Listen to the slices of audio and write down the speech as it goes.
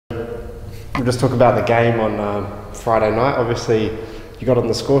We'll just talk about the game on Friday night. Obviously, you got on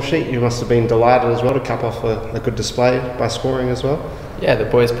the score sheet. You must have been delighted as well to cap off a good display by scoring as well. Yeah, the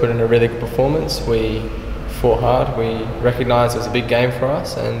boys put in a really good performance. We fought hard. We recognised it was a big game for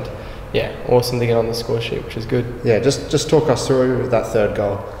us, and yeah, awesome to get on the score sheet, which is good. Yeah, just talk us through that third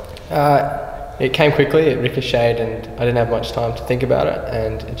goal. It came quickly. It ricocheted, and I didn't have much time to think about it,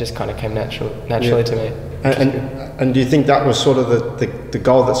 and it just kind of came naturally to me. And do you think that was sort of the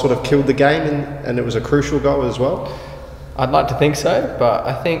goal that sort of killed the game, and it was a crucial goal as well? I'd like to think so, but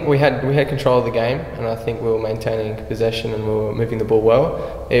I think we had control of the game, and I think we were maintaining possession and we were moving the ball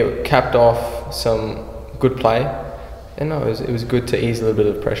well. It capped off some good play, and no, it was good to ease a little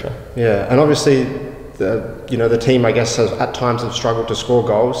bit of pressure. Yeah, and obviously, the team, I guess, has at times have struggled to score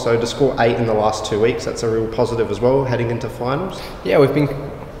goals. So to score 8 in the last 2 weeks, that's a real positive as well, heading into finals. Yeah,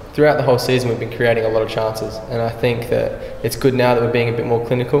 throughout the whole season, we've been creating a lot of chances, and I think that it's good now that we're being a bit more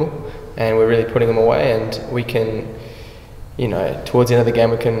clinical, and we're really putting them away, and we can, towards the end of the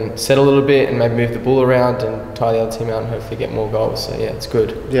game, we can settle a little bit and maybe move the ball around and tie the other team out and hopefully get more goals. So yeah, it's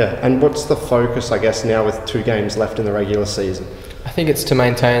good. Yeah, and what's the focus, I guess, now with 2 games left in the regular season? I think it's to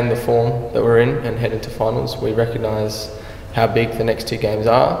maintain the form that we're in and head into finals. We recognise how big the next 2 games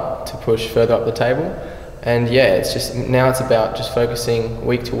are to push further up the table. And yeah, now it's about just focusing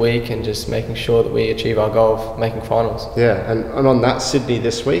week to week and just making sure that we achieve our goal of making finals. Yeah, and on that, Sydney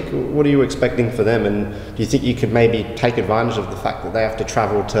this week, what are you expecting for them? And do you think you could maybe take advantage of the fact that they have to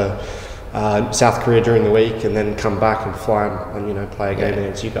travel to South Korea during the week and then come back and fly and play a game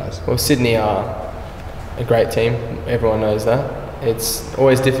against you guys? Well, Sydney are a great team. Everyone knows that. It's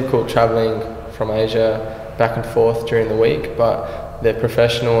always difficult travelling from Asia back and forth during the week, but they're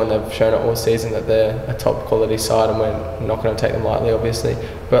professional and they've shown it all season that they're a top quality side, and we're not going to take them lightly, obviously.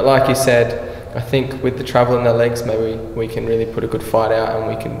 But like you said, I think with the travel in their legs, maybe we can really put a good fight out and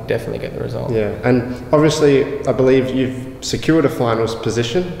we can definitely get the result. Yeah, and obviously I believe you've secured a finals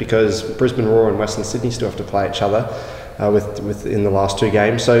position because Brisbane Roar and Western Sydney still have to play each other within the last 2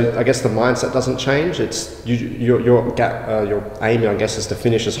 games. So I guess the mindset doesn't change. It's your aim, I guess, is to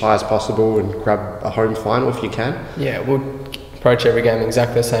finish as high as possible and grab a home final if you can. Yeah, we'll approach every game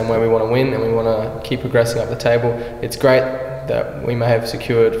exactly the same way. We want to win and we want to keep progressing up the table. It's great that we may have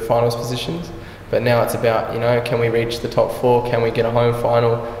secured finals positions, but now it's about, can we reach the top 4? Can we get a home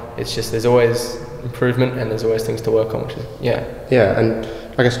final? It's just, there's always improvement and there's always things to work on, which is, yeah. Yeah, and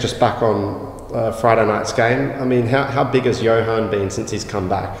I guess just back on Friday night's game, I mean, how big has Johan been since he's come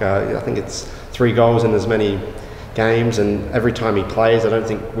back? I think it's 3 goals in as many games, and every time he plays, I don't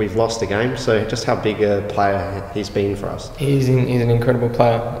think we've lost a game. So just how big a player he's been for us. He's an incredible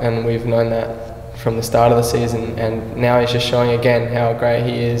player, and we've known that from the start of the season, and now he's just showing again how great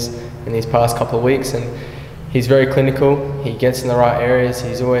he is in these past couple of weeks. And he's very clinical, he gets in the right areas,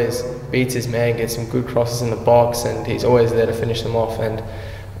 he's always beats his man, gets some good crosses in the box, and he's always there to finish them off, and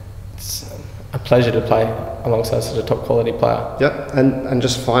it's a pleasure to play alongside such a top quality player. Yep, and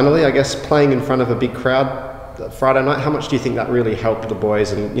just finally, I guess, playing in front of a big crowd Friday night, how much do you think that really helped the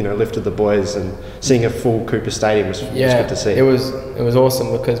boys and lifted the boys, and seeing a full Cooper Stadium was good to see? It was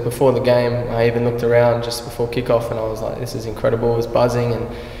awesome, because before the game I even looked around just before kickoff and I was like, this is incredible. It was buzzing, and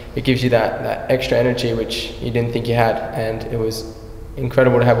it gives you that extra energy which you didn't think you had, and it was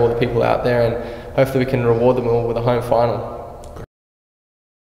incredible to have all the people out there, and hopefully we can reward them all with a home final.